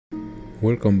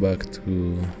Welcome back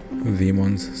to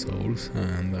Demon's Souls,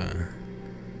 and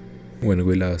when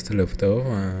we last left off,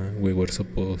 we were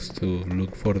supposed to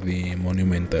look for the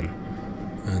Monumental,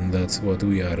 and that's what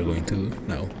we are going to do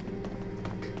now.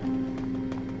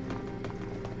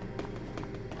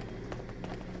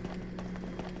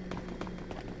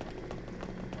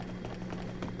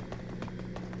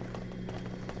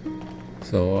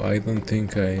 So I don't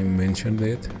think I mentioned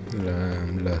it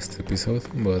last episode,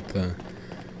 but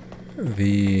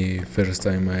the first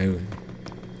time I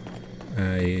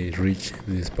reached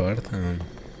this part,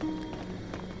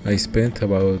 I spent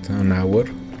about an hour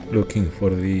looking for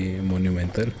the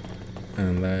Monumental,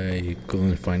 and I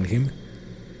couldn't find him.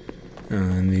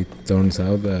 And it turns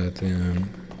out that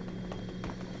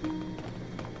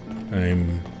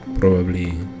I'm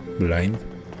probably blind.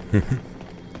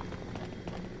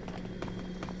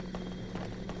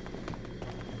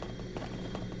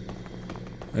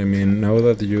 I mean, now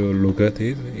that you look at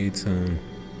it,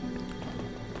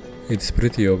 it's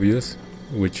pretty obvious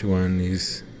which one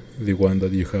is the one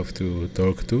that you have to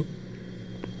talk to.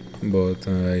 But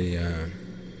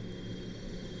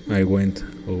I went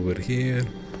over here,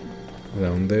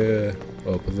 down there,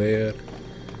 up there.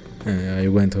 I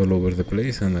went all over the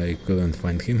place and I couldn't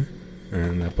find him.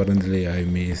 And apparently I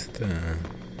missed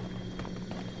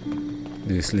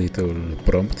this little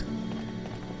prompt.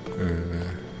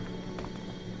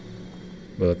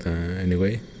 But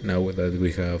anyway, now that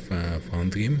we have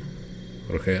found him,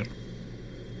 or her,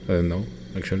 I don't know,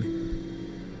 actually,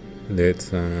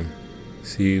 let's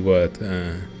see what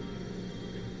the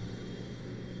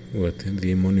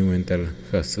Monumental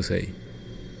has to say.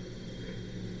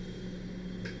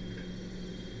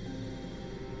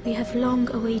 We have long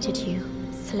awaited you,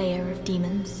 Slayer of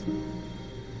Demons.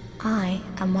 I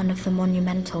am one of the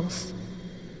Monumentals.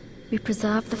 We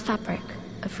preserve the fabric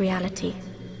of reality.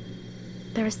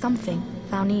 There is something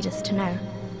thou needest to know.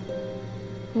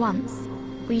 Once,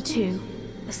 we too,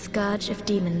 a scourge of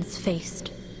demons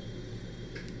faced.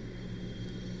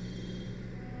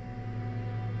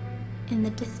 In the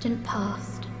distant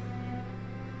past,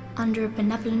 under a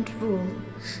benevolent rule,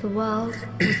 the world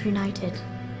was united,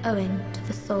 owing to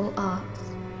the soul arts.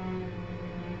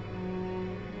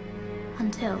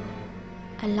 Until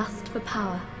a lust for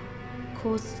power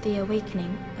caused the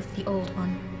awakening of the Old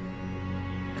One.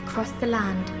 Across the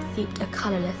land seeped a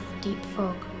colorless, deep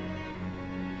fog,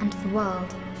 and the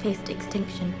world faced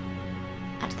extinction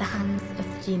at the hands of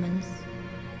the demons.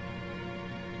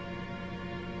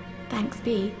 Thanks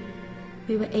be,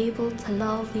 we were able to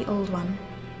lull the Old One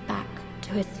back to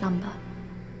his slumber,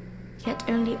 yet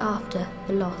only after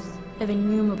the loss of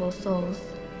innumerable souls,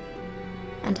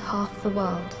 and half the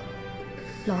world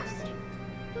lost,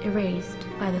 erased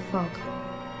by the fog.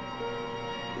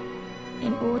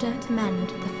 In order to mend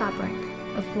the fabric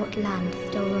of what land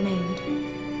still remained,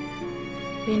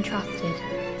 we entrusted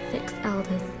 6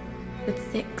 elders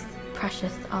with 6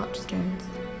 precious archstones.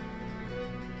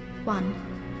 1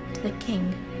 to the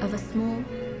king of a small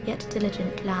yet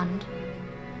diligent land.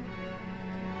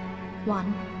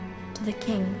 1 to the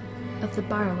king of the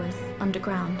burrowers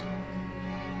underground.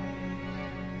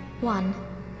 1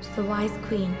 to the wise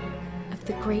queen of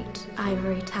the great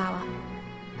ivory tower.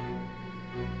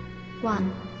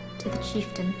 1 to the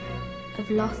chieftain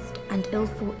of lost and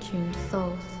ill-fortuned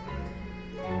souls.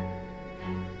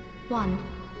 1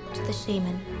 to the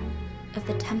shaman of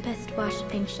the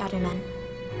tempest-worshipping shadowmen.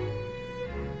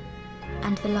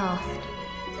 And the last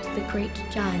to the great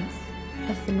giants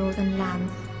of the northern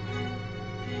lands.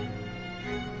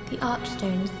 The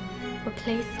archstones were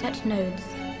placed at nodes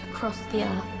across the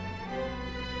earth.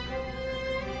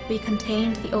 We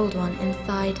contained the Old One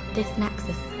inside this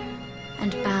nexus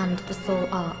and banned the soul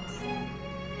arts.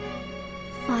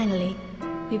 Finally,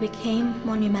 we became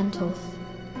Monumentals,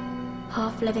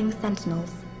 half-living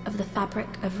sentinels of the fabric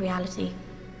of reality.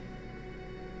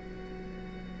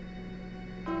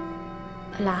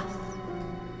 Alas,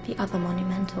 the other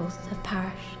Monumentals have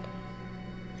perished,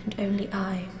 and only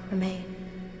I remain.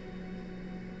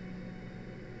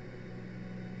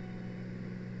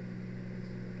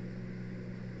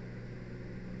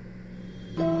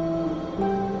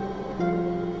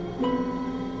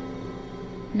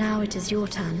 Now it is your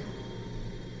turn.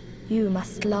 You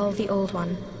must lull the Old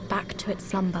One back to its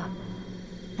slumber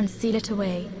and seal it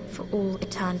away for all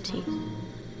eternity.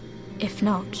 If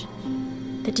not,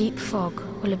 the deep fog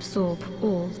will absorb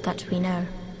all that we know.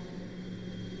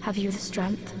 Have you the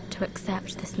strength to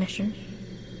accept this mission?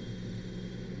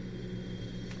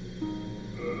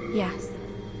 Yes,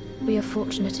 we are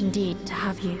fortunate indeed to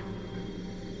have you.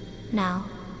 Now,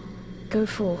 go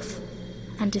forth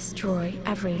and destroy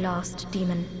every last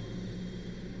demon.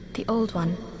 The old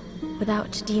one,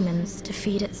 without demons to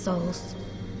feed its souls,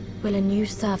 will a new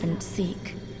servant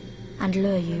seek and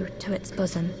lure you to its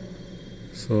bosom.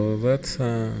 So that's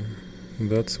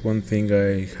one thing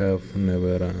I have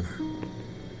never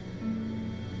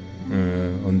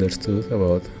understood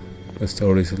about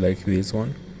stories like this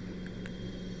one.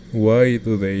 Why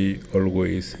do they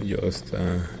always just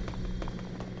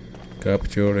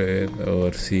capture it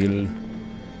or seal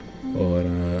or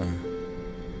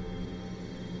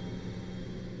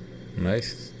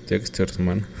nice textures,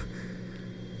 man?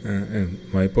 And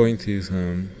my point is,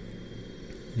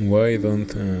 why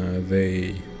don't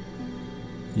they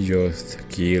just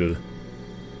kill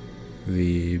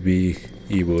the big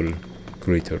evil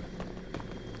creature?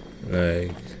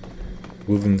 Like,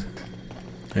 wouldn't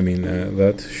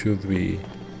that should be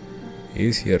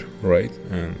easier, right?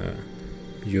 And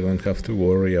you don't have to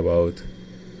worry about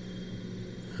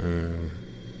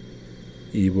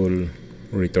evil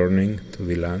returning to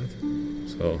the land.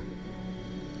 So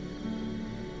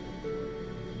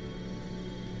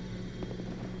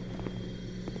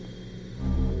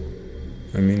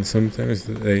sometimes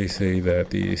they say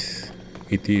that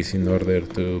it is in order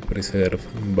to preserve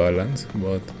balance,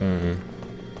 but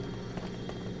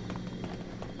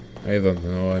I don't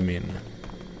know.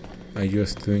 I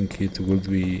just think it would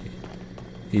be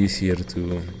easier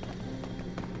to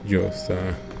just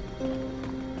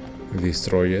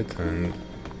destroy it and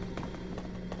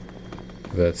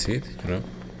that's it, you know?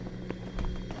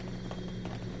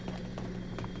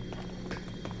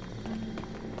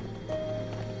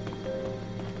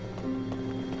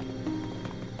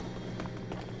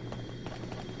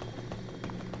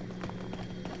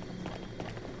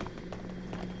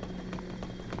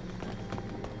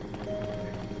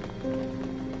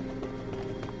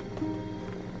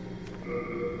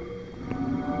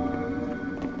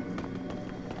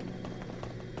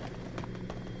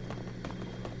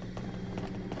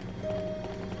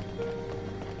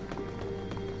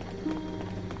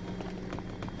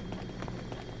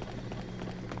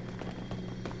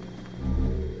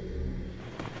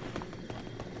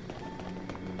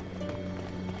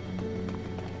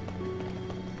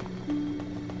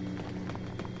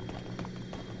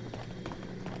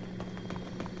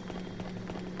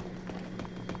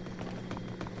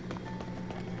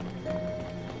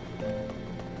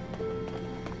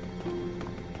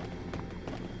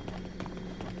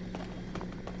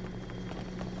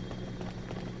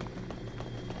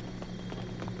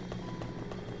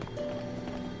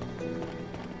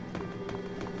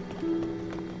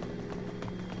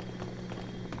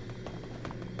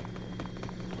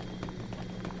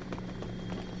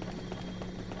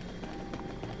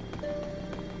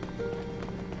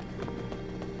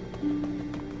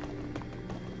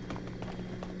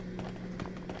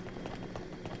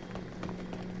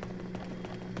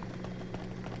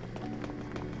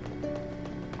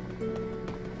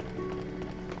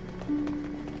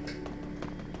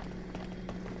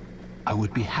 I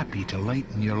would be happy to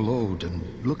lighten your load and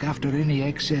look after any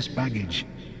excess baggage.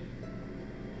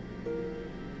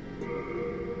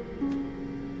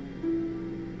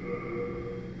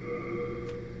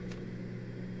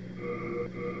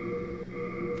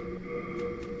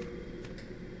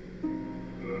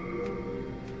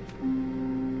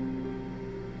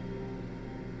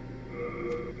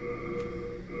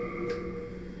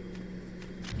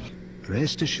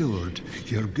 Rest assured,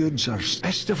 your goods are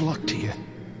best of luck to you.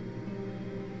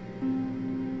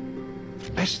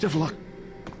 Best of luck.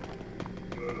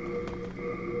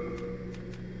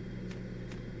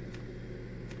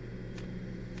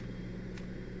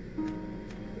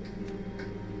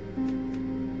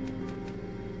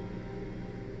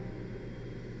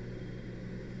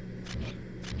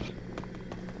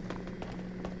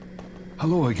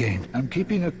 Hello again. I'm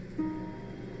keeping a...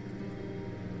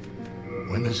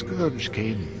 When the scourge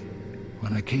came,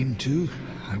 when I came to,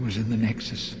 I was in the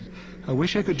Nexus. I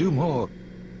wish I could do more.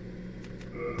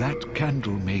 That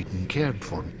candle maiden cared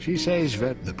for me. She says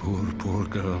that the poor, poor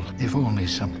girl. If only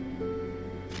some...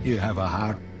 You have a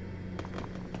heart.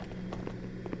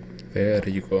 There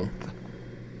you go.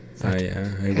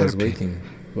 I was waiting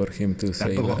for him to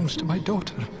say that. That belongs to my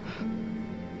daughter.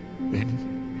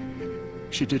 Then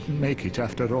she didn't make it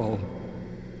after all.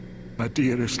 My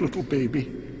dearest little baby.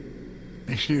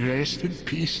 May she rest in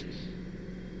peace.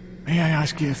 May I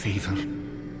ask you a favor?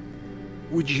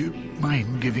 Would you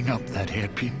mind giving up that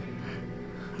hairpin?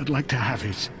 I'd like to have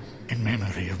it in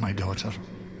memory of my daughter.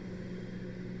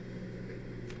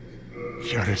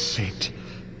 You're a saint.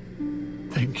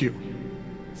 Thank you.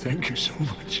 Thank you so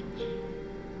much.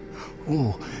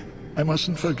 Oh, I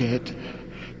mustn't forget.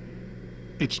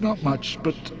 It's not much,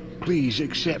 but please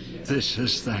accept this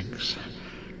as thanks.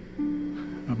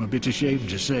 I'm a bit ashamed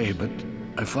to say, but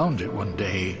I found it one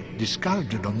day,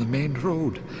 discarded on the main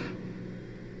road.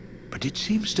 But it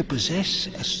seems to possess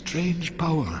a strange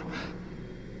power.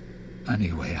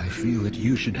 Anyway, I feel that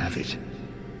you should have it.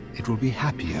 It will be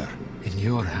happier in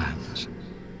your hands.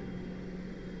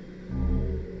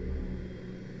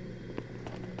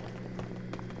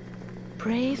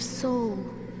 Brave soul,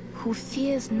 who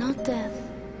fears not death.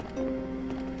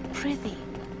 Prithee,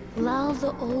 lull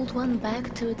the old one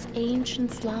back to its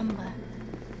ancient slumber.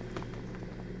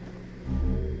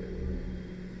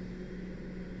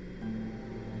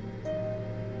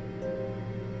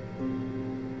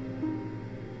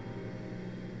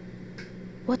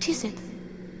 What is it?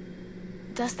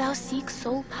 Dost thou seek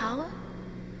soul power?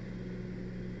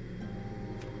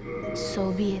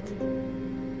 So be it.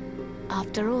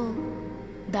 After all,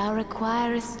 thou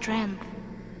requirest strength.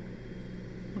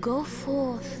 Go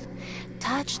forth,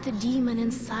 touch the demon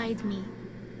inside me.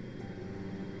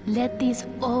 Let these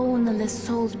ownerless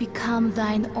souls become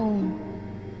thine own.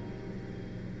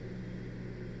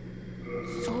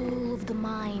 Soul of the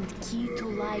mind, key to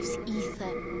life's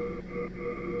ether.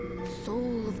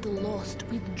 Soul of the lost,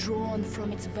 withdrawn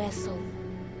from its vessel.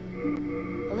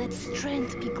 Let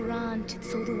strength be granted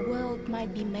so the world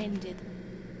might be mended.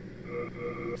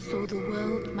 So the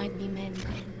world might be mended.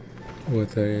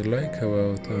 What I like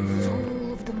about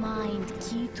Soul of the mind,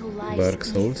 key to life's Dark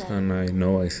Souls, ether. and I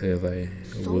know I said I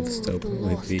would Soul stop of the with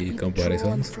lost, the withdrawn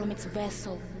comparisons. from its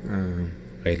vessel.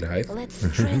 I lied. Let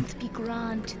strength be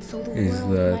granted so the Is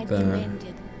world that might be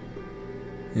mended.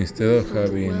 instead of So the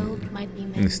having world might be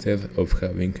mended. instead of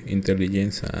having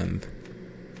intelligence and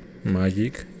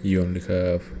magic, you only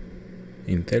have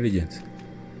intelligence,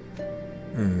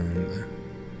 and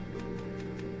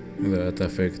that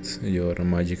affects your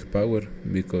magic power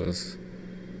because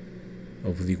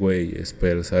of the way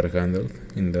spells are handled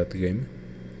in that game.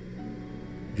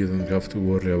 You don't have to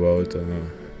worry about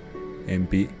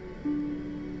MP,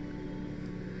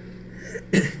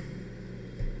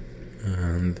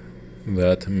 and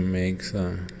that makes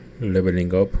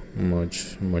leveling up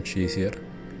much easier.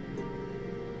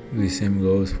 The same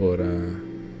goes for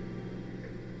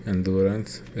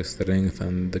endurance, strength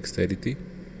and dexterity.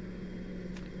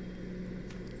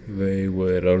 They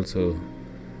were also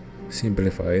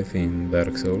simplified in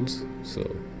Dark Souls,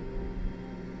 so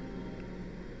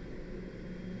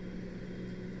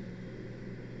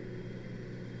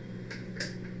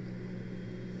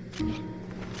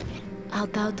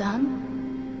Art thou done?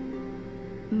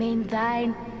 May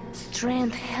thine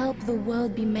strength help the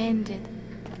world be mended.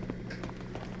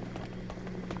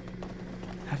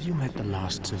 Have you met the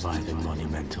last surviving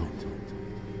Monumental?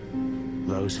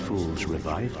 Those fools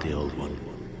revived the old one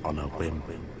on a whim.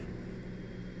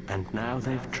 And now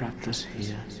they've trapped us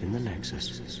here in the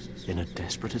Nexus in a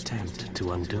desperate attempt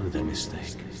to undo their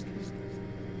mistake.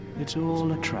 It's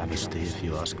all a travesty if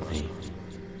you ask me.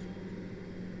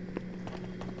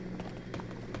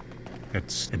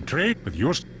 It's in trade with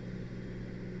yours.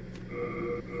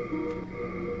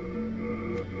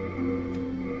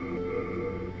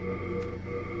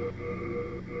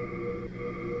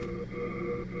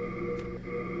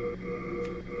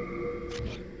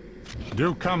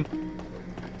 Do come.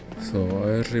 So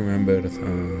I remembered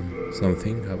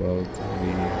something about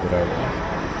the dragon.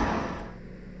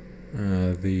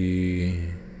 The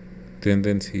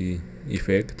tendency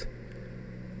effect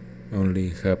only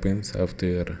happens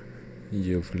after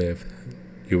you've left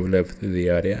the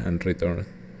area and returned.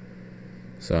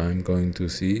 So I'm going to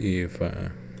see if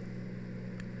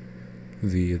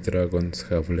the dragons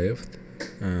have left,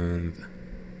 and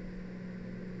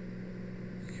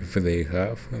if they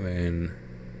have, then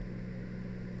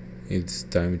it's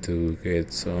time to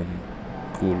get some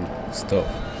cool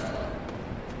stuff.